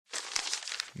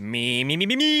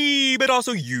Me, but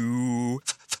also you.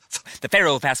 The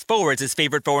Pharaoh fast forwards his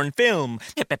favorite foreign film,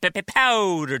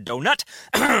 Powder Donut.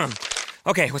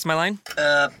 Okay, what's my line?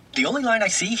 The only line I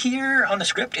see here on the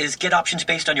script is get options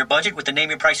based on your budget with the Name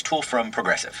Your Price tool from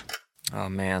Progressive. Oh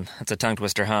man, that's a tongue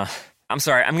twister, huh? I'm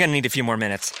sorry, I'm gonna need a few more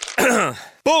minutes.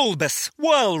 Bulbous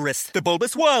Walrus, the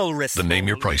Bulbous Walrus. The Name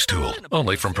Your Price tool,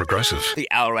 only from Progressive. The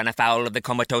owl ran afoul of the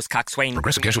comatose coxswain.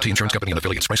 Progressive Casualty Insurance Company and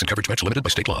affiliates. Price and coverage match limited by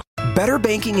state law. Better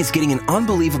Banking is getting an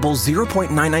unbelievable 0.99%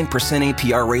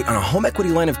 APR rate on a home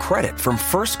equity line of credit from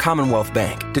First Commonwealth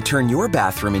Bank to turn your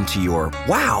bathroom into your,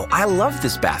 wow, I love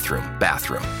this bathroom.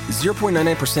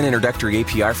 0.99% introductory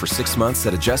APR for 6 months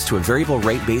that adjusts to a variable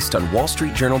rate based on Wall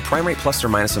Street Journal prime rate plus or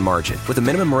minus a margin, with a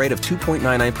minimum rate of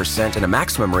 2.99% and a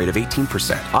maximum rate of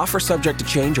 18%. Offer subject to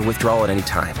change or withdrawal at any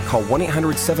time. Call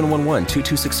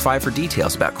 1-800-711-2265 for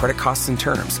details about credit costs and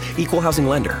terms. Equal housing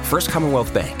lender. First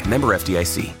Commonwealth Bank. Member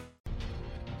FDIC.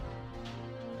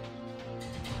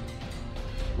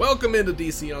 Welcome into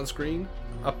DC On Screen,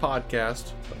 a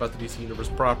podcast about the DC Universe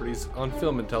properties on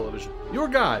film and television. Your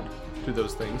guide to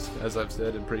those things, as I've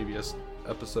said in previous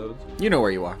episodes. You know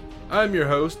where you are. I'm your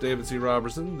host, David C.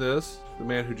 Robertson. This, the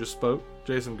man who just spoke,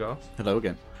 Jason Goss. Hello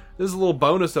again. This is a little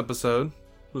bonus episode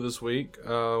for this week.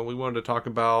 We wanted to talk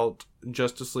about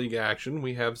Justice League action.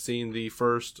 We have seen the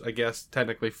first, I guess,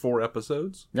 technically 4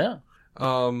 episodes. Yeah.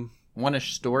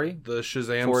 One-ish story. The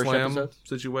Shazam 4-ish Slam episodes.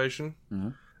 situation.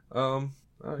 Mm-hmm.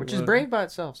 Which is brave by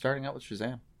itself, starting out with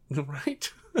Shazam.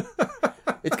 Right?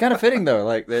 It's kind of fitting, though.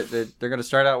 Like, they're going to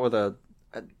start out with a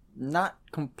not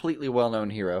completely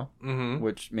well-known hero,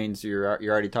 which means you're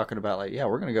already talking about, like, yeah,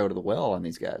 we're going to go to the well on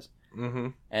these guys. Mm-hmm.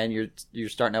 And you're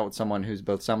starting out with someone who's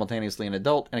both simultaneously an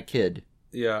adult and a kid.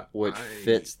 Yeah. Which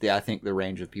fits, I think, the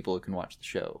range of people who can watch the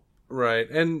show. Right.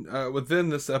 And within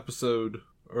this episode,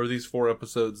 or these 4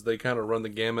 episodes, they kind of run the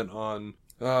gamut on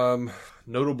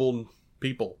notable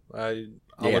people.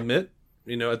 I'll admit,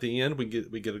 at the end we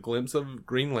get a glimpse of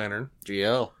Green Lantern.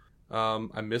 GL.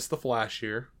 I missed the Flash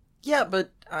here. Yeah,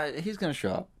 but he's going to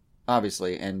show up,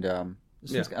 obviously, and I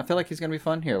feel like he's going to be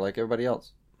fun here, like everybody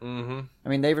else. Mm-hmm. I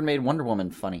mean, they even made Wonder Woman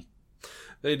funny.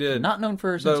 They did. Not known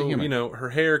for her sense of humor.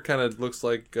 Her hair kind of looks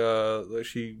like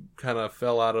she kind of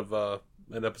fell out of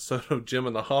an episode of Jim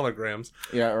and the Holograms.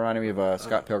 Yeah, it reminded me of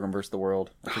Scott Pilgrim vs. the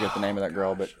World. I forget the name of that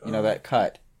girl, but that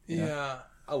cut. Yeah.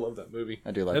 I love that movie.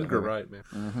 I do like Edgar that movie. Wright, man.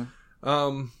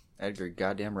 Mm-hmm. Edgar,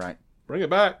 goddamn right. Bring it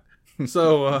back.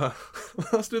 So,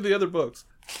 let's do the other books.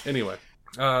 Anyway,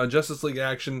 Justice League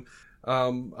action. I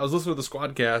was listening to the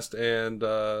Squadcast, and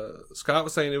Scott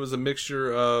was saying it was a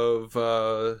mixture of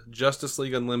Justice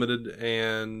League Unlimited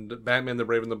and Batman the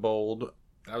Brave and the Bold.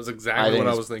 That was exactly what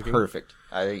I was thinking. Perfect.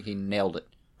 I think he nailed it.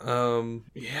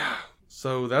 Yeah.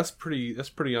 So that's pretty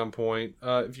on point.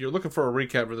 If you're looking for a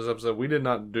recap for this episode, we did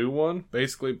not do one.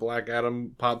 Basically, Black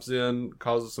Adam pops in,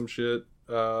 causes some shit,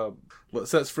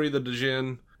 sets free the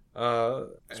DJinn.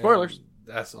 Spoilers.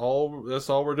 That's all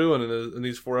we're doing in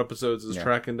these 4 episodes is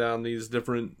tracking down these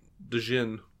different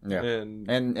DJinn. Yeah. And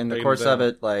in the course of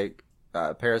it, like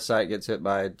Parasite gets hit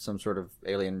by some sort of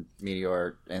alien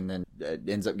meteor, and then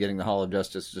ends up getting the Hall of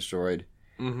Justice destroyed.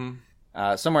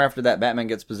 Mm-hmm. Somewhere after that, Batman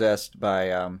gets possessed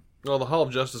by. Well, the Hall of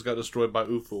Justice got destroyed by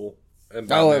Uful. And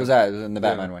Batman. It was that. It was in the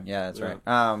Batman one. Yeah, that's right.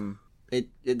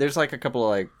 There's like a couple of,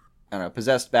 like, I don't know,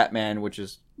 possessed Batman, which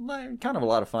is like, kind of a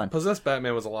lot of fun. Possessed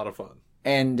Batman was a lot of fun.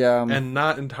 And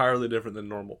not entirely different than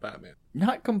normal Batman.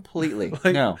 Not completely.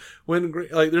 No. When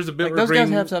there's a bit like, where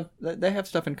those guys have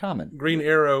stuff in common. Green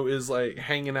Arrow is like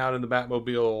hanging out in the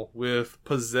Batmobile with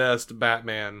possessed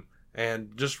Batman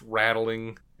and just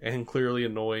rattling and clearly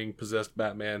annoying possessed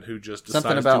Batman who just decides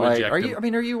something about, to eject like,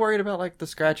 him. are you worried about, like, the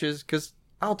scratches? Because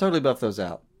I'll totally buff those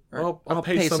out. I'll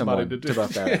pay somebody to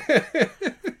buff that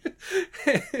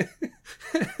out.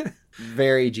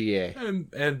 Very GA.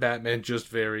 And Batman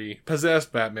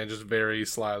possessed Batman just very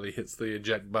slyly hits the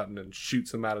eject button and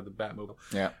shoots him out of the Batmobile.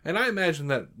 Yeah. And I imagine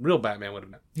that real Batman would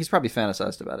have done. He's probably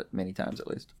fantasized about it many times at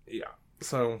least. Yeah.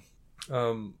 So,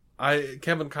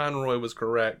 Kevin Conroy was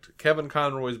correct. Kevin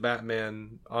Conroy's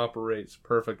Batman operates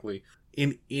perfectly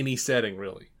in any setting,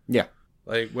 really. Yeah.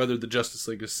 Like, whether the Justice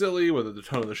League is silly, whether the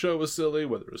tone of the show is silly,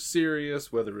 whether it's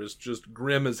serious, whether it's just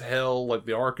grim as hell, like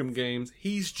the Arkham games,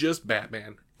 he's just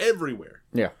Batman everywhere.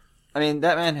 Yeah. I mean,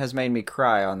 that man has made me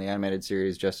cry on the animated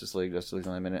series, Justice League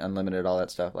Unlimited, all that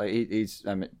stuff. Like, he's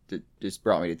just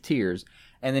brought me to tears.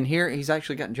 And then here, he's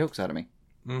actually gotten jokes out of me.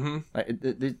 Mm-hmm. Like,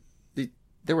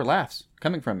 there were laughs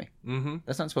coming from me. Mm-hmm.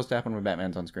 That's not supposed to happen when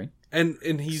Batman's on screen. And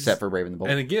he's... Except for Brave and the Bold.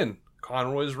 And again...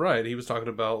 Conroy's right. He was talking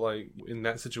about, like, in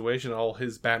that situation, all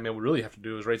his Batman would really have to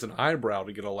do is raise an eyebrow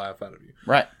to get a laugh out of you.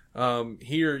 Right.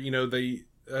 Here, they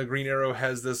Green Arrow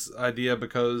has this idea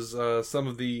because some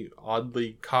of the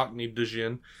oddly cockney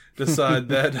DJinn decide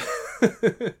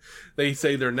that they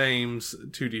say their names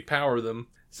to depower them,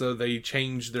 so they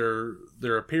change their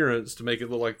appearance to make it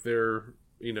look like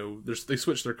they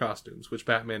switch their costumes, which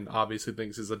Batman obviously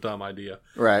thinks is a dumb idea.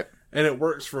 Right. And it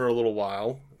works for a little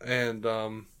while, and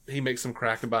he makes some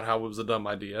crack about how it was a dumb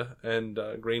idea, and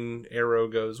Green Arrow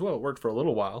goes, well, it worked for a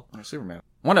little while. Or Superman.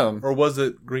 One of them. Or was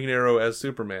it Green Arrow as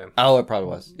Superman? Oh, it probably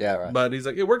was. Yeah, right. But he's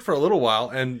like, it worked for a little while,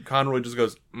 and Conroy just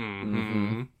goes,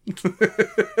 mm-hmm.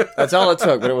 That's all it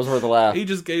took, but it was worth a laugh. He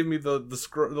just gave me the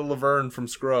Laverne from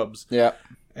Scrubs. Yeah.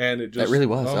 And it just... It really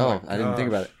was. Oh, I didn't think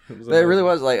about it. It really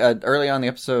was. Like, early on in the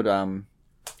episode,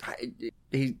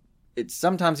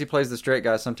 sometimes he plays the straight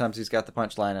guy, sometimes he's got the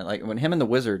punchline. And like when him and the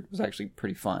Wizard was actually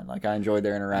pretty fun. Like I enjoyed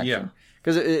their interaction.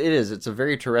 Because it's a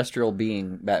very terrestrial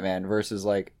being, Batman, versus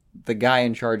like the guy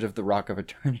in charge of the Rock of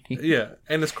Eternity. Yeah,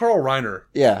 and it's Carl Reiner.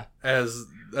 Yeah. As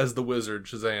the Wizard,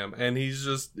 Shazam. And he's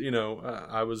just,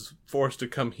 I was forced to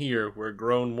come here where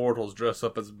grown mortals dress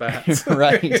up as bats.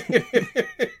 Right.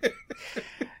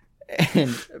 And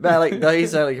he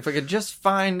said, like, if I could just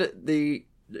find the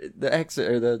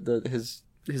exit or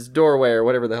his doorway or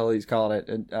whatever the hell he's calling it,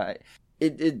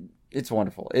 and it's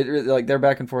wonderful. It like their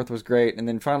back and forth was great, and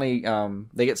then finally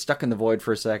they get stuck in the void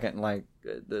for a second, and like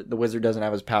the Wizard doesn't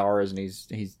have his powers, and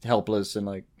he's helpless, and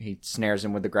like he snares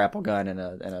him with the grapple gun and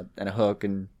a hook,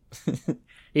 and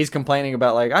he's complaining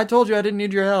about like, I told you I didn't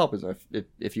need your help.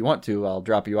 If you want to, I'll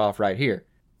drop you off right here.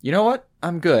 You know what?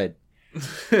 I'm good.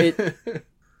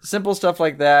 Simple stuff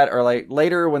like that, or like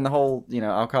later when the whole,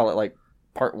 I'll call it like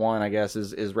part 1, I guess,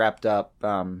 is wrapped up.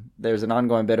 There's an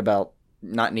ongoing bit about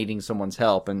not needing someone's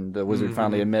help, and the Wizard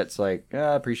finally admits, like,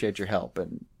 I appreciate your help,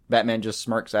 and Batman just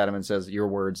smirks at him and says, your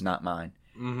words, not mine.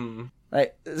 Mm-hmm.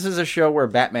 Like, this is a show where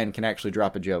Batman can actually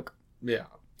drop a joke. Yeah.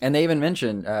 And they even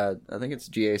mention, I think it's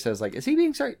GA says, like, is he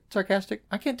being sarcastic?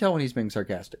 I can't tell when he's being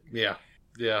sarcastic. Yeah.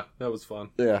 Yeah, that was fun.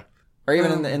 Yeah. Or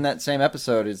even in that same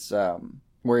episode, is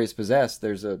where he's possessed,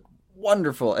 there's a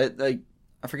wonderful,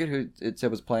 I forget who it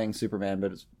said was playing Superman,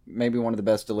 but it's maybe one of the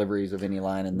best deliveries of any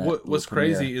line in that. What's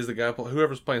crazy is the guy,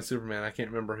 whoever's playing Superman, I can't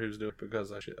remember who's doing it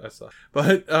because I saw.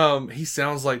 But he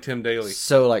sounds like Tim Daly.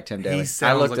 So like Tim Daly.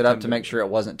 I looked it up to make sure it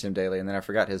wasn't Tim Daly, and then I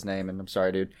forgot his name, and I'm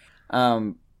sorry, dude.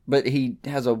 But he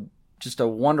has just a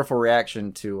wonderful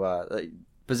reaction to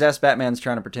possessed Batman's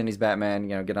trying to pretend he's Batman,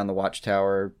 get on the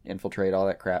watchtower, infiltrate, all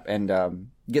that crap, and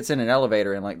gets in an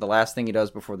elevator, and like the last thing he does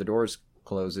before the doors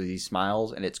closes, he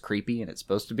smiles, and it's creepy, and it's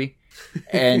supposed to be.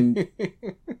 And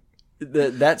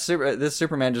this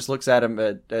Superman just looks at him.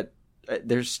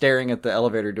 They're staring at the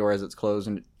elevator door as it's closed,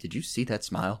 and did you see that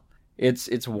smile?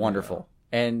 It's wonderful.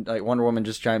 Yeah. And like Wonder Woman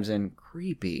just chimes in,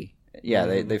 creepy. Yeah,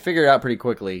 they figure it out pretty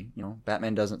quickly.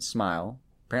 Batman doesn't smile.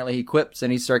 Apparently he quips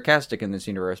and he's sarcastic in this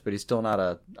universe, but he's still not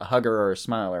a hugger or a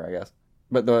smiler, I guess.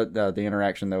 But the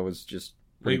interaction though was just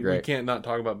pretty great. We can't not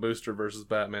talk about Booster versus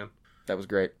Batman. That was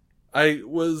great. I'm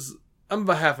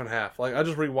about half and half. Like, I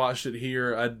just rewatched it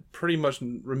here. I pretty much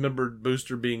remembered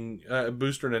Booster being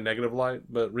Booster in a negative light,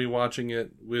 but rewatching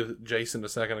it with Jason a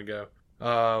second ago,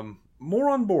 more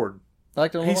on board. I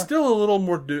liked it a little He's more.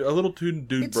 Still a little too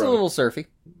dude. It's a little surfy.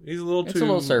 He's a little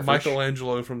too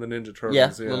Michelangelo from the Ninja Turtles.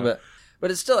 Yeah, a little bit. But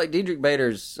it's still like Diedrich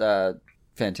Bader's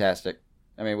fantastic.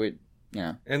 I mean,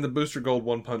 And the Booster Gold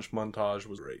One Punch montage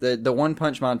was great. The One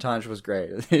Punch montage was great.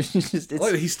 It's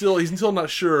like, he's still not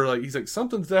sure. Like, he's like,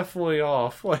 something's definitely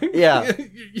off. Like, yeah.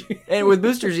 And with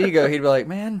Booster's ego, he'd be like,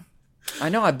 man, I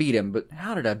know I beat him, but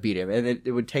how did I beat him? And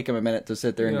it would take him a minute to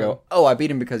sit there and go, oh, I beat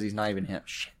him because he's not even him.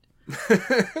 Shit.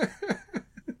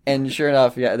 And sure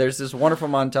enough, yeah, there's this wonderful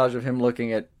montage of him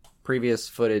looking at previous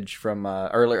footage from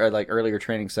earlier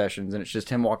training sessions, and it's just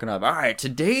him walking up. All right,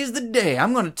 today's the day.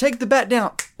 I'm going to take the bat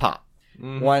down. Pop.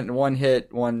 Mm-hmm. One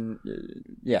hit, one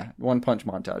punch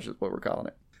montage is what we're calling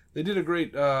it. They did a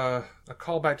great a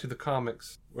callback to the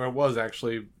comics where it was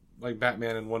actually like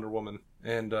Batman and Wonder Woman,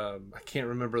 and I can't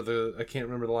remember the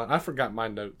line. I forgot my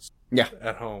notes. Yeah.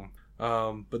 At home.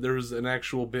 But there was an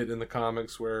actual bit in the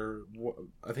comics where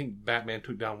I think Batman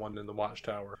took down one in the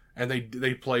Watchtower, and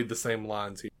they played the same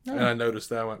lines. And I noticed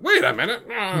that. I went, wait a minute!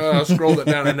 I scrolled it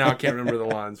down, and now I can't remember the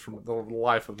lines from the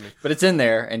life of me. But it's in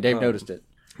there, and Dave noticed it.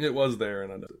 It was there,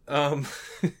 and I know.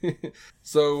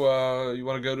 So you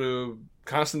want to go to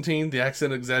Constantine, the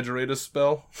accent exaggeratus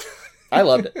spell? I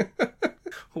loved it.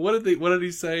 What did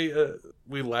he say?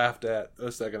 We laughed at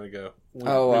a second ago. We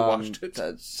watched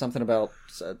it. Something about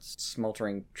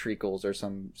smoldering treacles or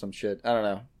some shit. I don't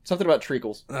know. Something about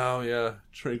treacles. Oh yeah,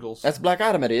 treacles. That's Black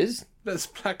Adam. It is. That's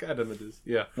Black Adam. It is.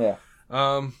 Yeah. Yeah.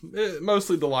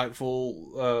 Mostly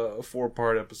delightful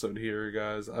 4-part episode here,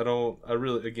 guys. I don't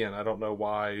know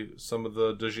why some of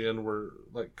the DJinn were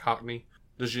like Cockney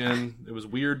DJinn. It was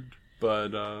weird,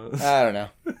 but I don't know.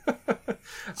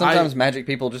 Sometimes magic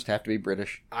people just have to be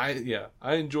British. I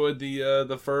enjoyed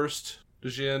the first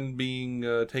DJinn being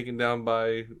taken down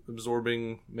by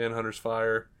absorbing Manhunter's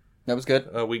fire. That was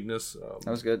good. Weakness.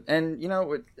 That was good. And,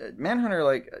 with Manhunter,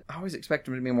 like, I always expect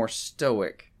him to be more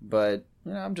stoic. But,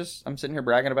 I'm sitting here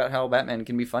bragging about how Batman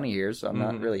can be funny here, so I'm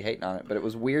not really hating on it. But it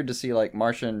was weird to see, like,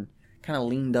 Martian kind of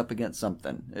leaned up against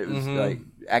something. It was, like,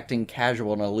 acting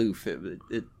casual and aloof.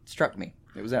 It struck me.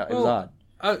 It was odd.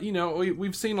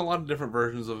 We've seen a lot of different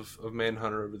versions of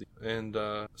Manhunter over the and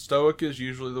stoic is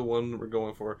usually the one that we're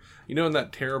going for. In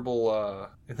that terrible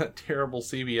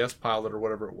CBS pilot or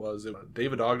whatever it was,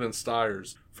 David Ogden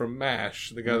Stiers from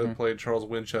MASH, the guy that played Charles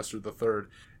Winchester III,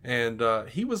 and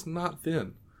he was not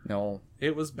thin. No,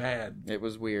 it was bad. It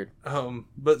was weird.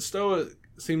 But stoic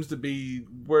seems to be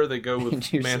where they go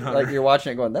with Manhunter. Like you're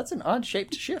watching it, going, "That's an odd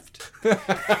shaped shift."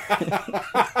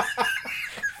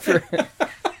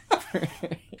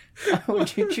 Why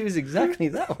would you choose exactly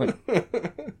that one?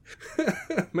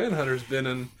 Manhunter's been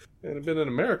in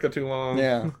America too long.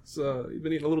 Yeah. So he's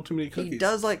been eating a little too many cookies. He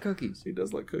does like cookies.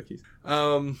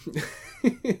 I've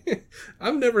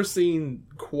never seen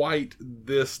quite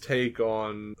this take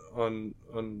on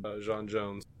John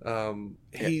Jones.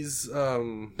 He's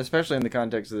especially in the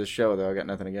context of this show, though. I got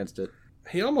nothing against it.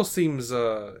 He almost seems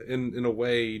in a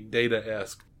way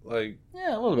Data-esque. Like,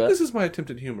 yeah, a little bit. This is my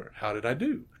attempt at humor. How did I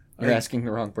do? You're asking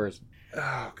the wrong person.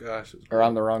 Oh gosh, or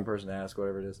I'm the wrong person to ask.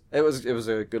 Whatever it is. It was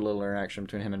a good little interaction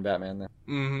between him and Batman there.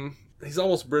 Mm-hmm. He's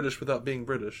almost British without being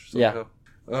British. Somehow.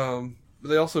 Yeah. But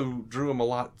they also drew him a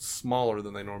lot smaller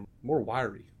than they normally. More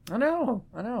wiry. I know.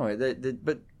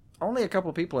 But only a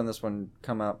couple people in this one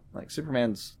come up. Like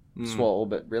Superman's swole,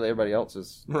 but really everybody else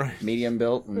is medium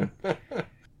built. And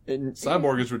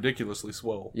Cyborg is ridiculously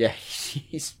swole. Yeah,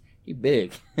 he's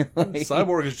big.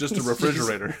 Cyborg is just a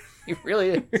refrigerator. He really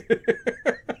is.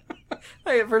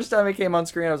 Like, the first time he came on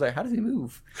screen, I was like, how does he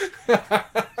move?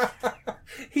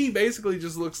 He basically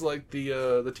just looks like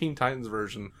the Teen Titans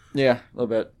version. Yeah, a little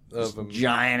bit. Of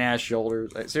giant-ass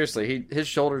shoulders. Like, seriously, his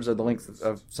shoulders are the length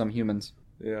of some humans.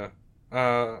 Yeah.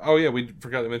 We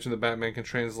forgot to mention that Batman can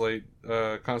translate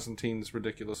Constantine's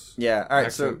ridiculous. Yeah, all right,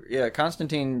 accent. So,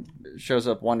 Constantine shows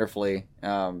up wonderfully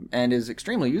and is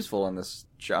extremely useful in this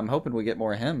show. I'm hoping we get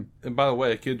more of him. And by the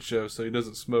way, a kid's show, so he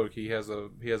doesn't smoke. He has a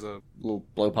little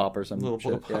blow pop or something. Little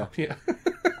blow pop, yeah.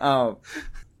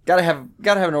 Gotta have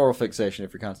an oral fixation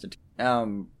if you're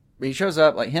Constantine. He shows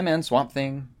up, like him and Swamp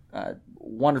Thing.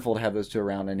 Wonderful to have those two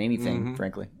around in anything,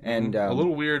 frankly. And a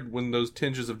little weird when those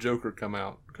tinges of Joker come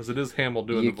out, because it is Hamill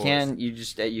doing the voice.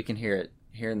 You can hear it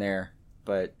here and there,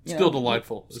 but still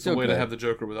delightful. It's a way to have the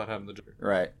Joker without having the Joker,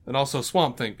 right? And also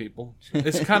Swamp Thing people.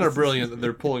 It's kind of brilliant that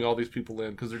they're pulling all these people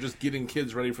in because they're just getting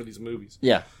kids ready for these movies.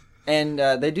 Yeah, and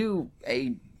they do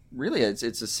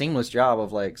it's a seamless job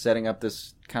of like setting up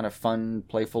this kind of fun,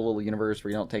 playful little universe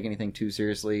where you don't take anything too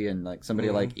seriously, and like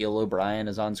somebody like Eel O'Brien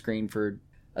is on screen for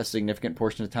a significant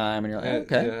portion of time, and you're like,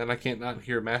 okay. Yeah, and I can't not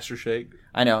hear Master Shake.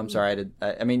 I know. I'm sorry.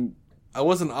 I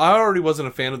already wasn't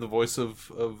a fan of the voice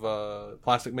of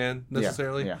Plastic Man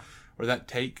necessarily, or that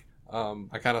take.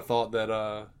 I kind of thought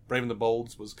that Brave and the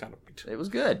Bold was kind of. It was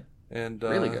good. And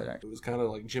really good. Actually. It was kind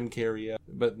of like Jim Carrey,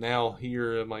 but now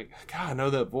here I'm like, God, I know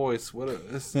that voice.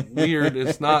 It's weird.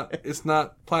 It's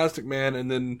not Plastic Man. And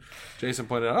then Jason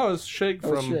pointed out, it's Shake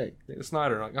from Dana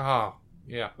Snyder. Like,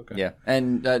 yeah, okay. Yeah,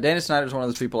 and Dana Snyder's one of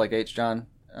those people like H. John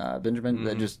Benjamin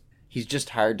that he's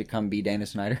just hired to come be Dana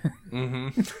Snyder.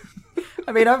 Mm-hmm.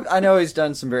 I mean, I know he's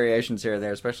done some variations here and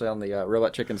there, especially on the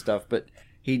Robot Chicken stuff, but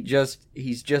he's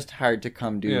just hired to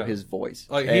come do his voice.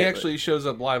 Like he actually shows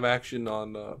up live action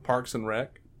on Parks and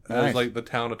Rec as like the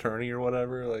town attorney or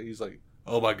whatever. Like he's like,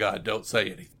 oh my God, don't say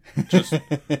anything. Just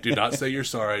do not say you're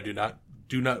sorry. Do not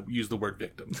use the word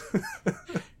victim.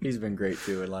 He's been great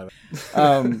too in live.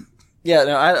 Yeah,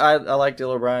 no, I liked Eel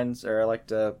O'Brien's, or I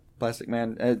liked Plastic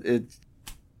Man.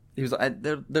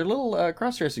 Their little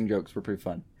cross-dressing jokes were pretty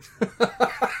fun.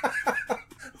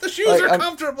 The shoes are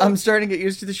comfortable. I'm starting to get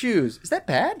used to the shoes. Is that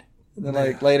bad? And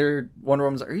then later, Wonder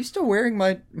Woman's like, "Are you still wearing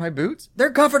my boots?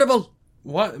 They're comfortable."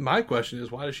 What? My question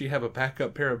is, why does she have a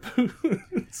backup pair of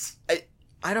boots?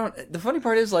 I don't. The funny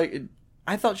part is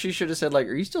I thought she should have said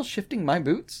 "Are you still shifting my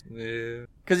boots?" Yeah.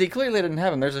 Because he clearly didn't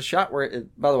have them. There's a shot where,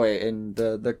 by the way, in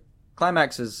the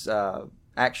climax's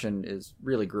action is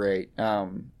really great.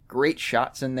 Great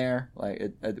shots in there.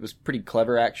 It was pretty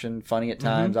clever action, funny at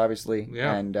times, obviously.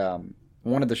 Yeah. And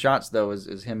one of the shots though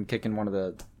is him kicking one of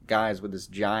the guys with this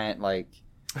giant, like,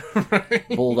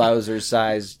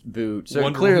 bulldozer-sized boot.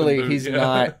 So clearly he's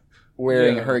not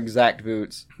wearing her exact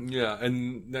boots. Yeah,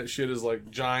 and that shit is,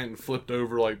 like, giant and flipped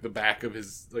over, like, the back of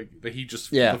his, like,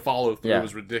 the follow-through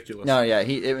was ridiculous. No, yeah,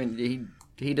 he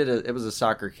did it was a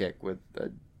soccer kick with,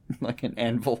 like, an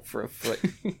anvil for a foot.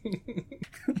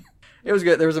 It was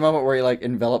good. There was a moment where he, like,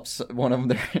 envelops one of them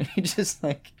there, and he just,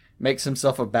 like, makes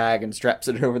himself a bag and straps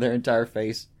it over their entire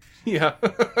face. Yeah.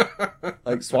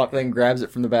 Like, Swamp Thing grabs it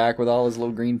from the back with all his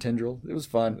little green tendrils. It was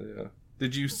fun. Yeah.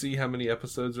 Did you see how many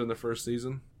episodes are in the first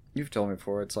season? You've told me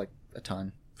before. It's like a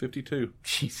ton. 52.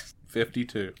 Jesus.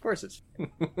 52. Of course it's...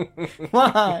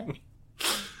 Why?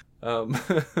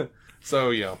 So,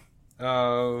 yeah.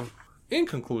 In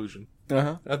conclusion,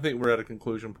 I think we're at a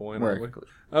conclusion point.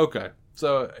 Okay.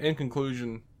 So, in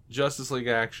conclusion, Justice League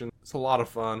action. It's a lot of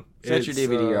fun. Set your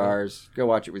DVDRs. Go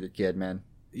watch it with your kid, man.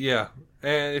 Yeah.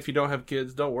 And if you don't have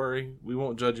kids, don't worry. We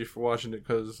won't judge you for watching it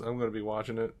because I'm going to be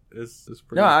watching it. It's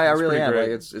pretty. No, I really am.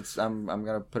 Like, I'm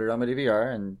going to put it on my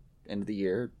DVR and end of the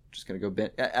year, just going to go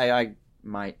I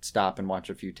might stop and watch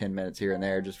a few 10 minutes here and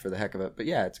there just for the heck of it. But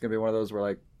yeah, it's going to be one of those where,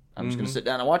 like, I'm just going to sit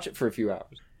down and watch it for a few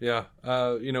hours. Yeah.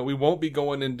 We won't be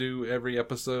going into every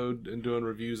episode and doing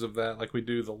reviews of that like we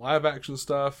do the live action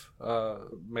stuff,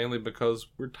 mainly because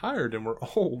we're tired and we're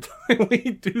old. And we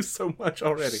do so much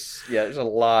already. Yeah, there's a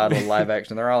lot of live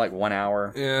action. They're all like 1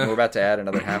 hour. Yeah. And we're about to add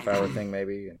another half-hour thing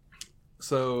maybe.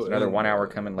 So there's another 1 hour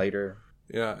coming later.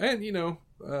 Yeah, and,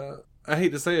 I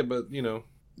hate to say it, but,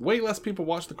 way less people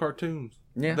watch the cartoons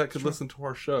that could listen to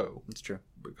our show. That's true.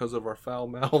 Because of our foul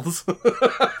mouths.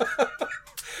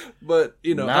 But,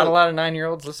 not a lot of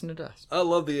 9-year-olds listen to us. I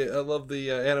love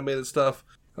the animated stuff.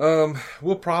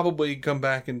 We'll probably come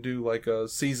back and do like a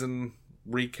season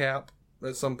recap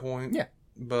at some point. Yeah.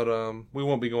 But we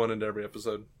won't be going into every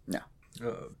episode. No.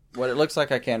 What it looks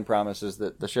like I can promise is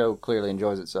that the show clearly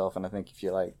enjoys itself, and I think if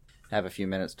you have a few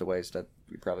minutes to waste,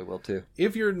 you probably will too.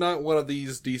 If you're not one of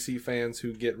these DC fans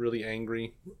who get really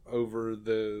angry over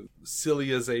the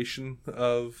sillyization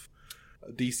of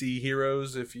DC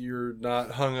heroes, if you're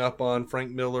not hung up on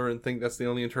Frank Miller and think that's the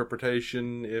only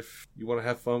interpretation, if you want to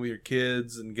have fun with your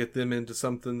kids and get them into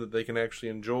something that they can actually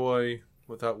enjoy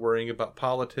without worrying about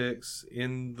politics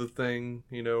in the thing,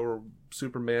 or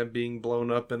Superman being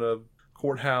blown up in a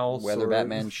courthouse, whether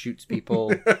Batman shoots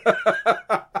people.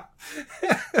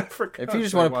 If you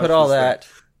just want to put all that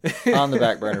on the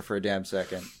back burner for a damn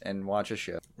second and watch a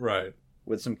show, right,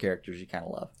 with some characters you kind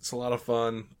of love, it's a lot of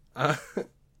fun.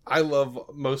 I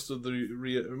love most of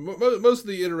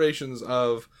the iterations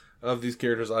of these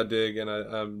characters. I dig, and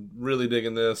I'm really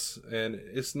digging this. And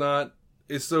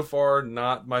it's so far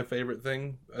not my favorite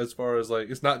thing as far as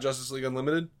it's not Justice League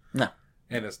Unlimited. No.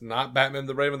 And it's not Batman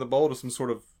the Brave and the Bold. It's some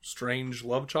sort of strange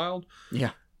love child.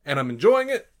 Yeah. And I'm enjoying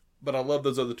it, but I love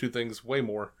those other two things way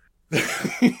more.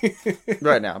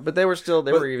 Right now. But they were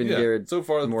even geared so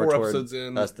far, more 4 episodes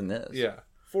in us than this. Yeah.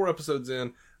 4 episodes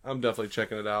in. I'm definitely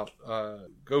checking it out.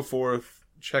 Go forth,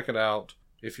 check it out.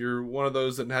 If you're one of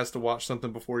those that has to watch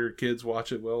something before your kids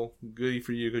watch it, well, goody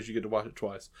for you because you get to watch it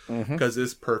twice. Because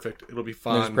it's perfect. It'll be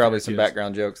fun. There's probably some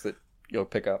background jokes that you'll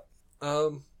pick up.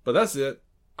 But that's it.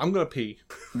 I'm going to pee.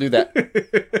 Do that.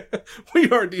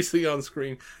 We are DC On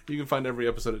Screen. You can find every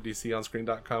episode at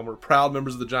DCOnScreen.com. We're proud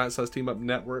members of the Giant Size Team Up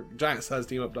Network,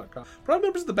 GiantSizeTeamUp.com. Proud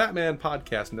members of the Batman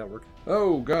Podcast Network.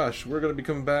 Oh, gosh. We're going to be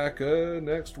coming back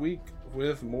next week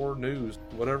with more news.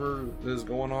 Whatever is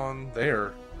going on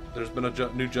there. There's been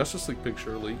a new Justice League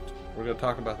picture leaked. We're going to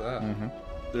talk about that.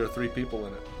 There are 3 people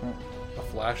in it. A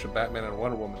Flash, a Batman, and a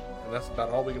Wonder Woman. And that's about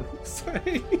all we can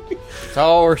say. That's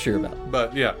all we're sure about.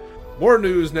 But, yeah. More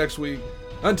news next week.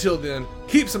 Until then,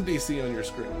 keep some DC on your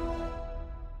screen.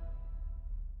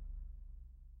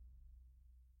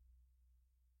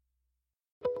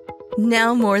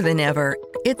 Now more than ever,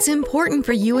 it's important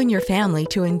for you and your family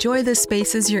to enjoy the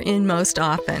spaces you're in most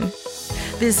often.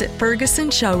 Visit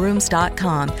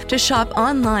FergusonShowrooms.com to shop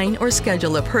online or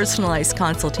schedule a personalized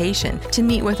consultation to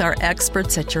meet with our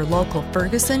experts at your local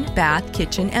Ferguson Bath,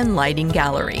 Kitchen, and Lighting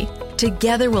Gallery.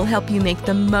 Together we'll help you make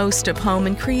the most of home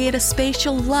and create a space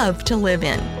you'll love to live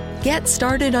in. Get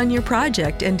started on your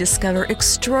project and discover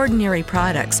extraordinary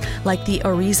products like the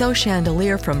Orizo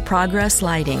chandelier from Progress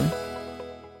Lighting.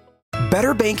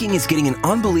 Better Banking is getting an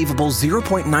unbelievable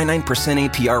 0.99%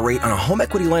 APR rate on a home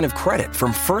equity line of credit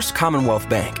from First Commonwealth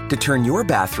Bank to turn your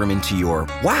bathroom into your,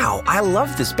 wow, I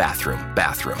love this bathroom.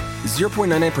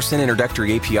 0.99%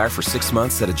 introductory APR for 6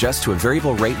 months that adjusts to a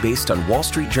variable rate based on Wall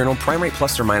Street Journal prime rate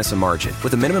plus or minus a margin,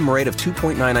 with a minimum rate of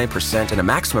 2.99% and a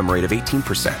maximum rate of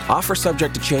 18%. Offer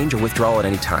subject to change or withdrawal at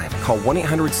any time. Call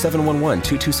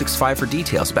 1-800-711-2265 for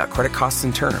details about credit costs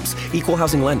and terms. Equal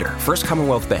housing lender. First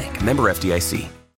Commonwealth Bank. Member FDIC.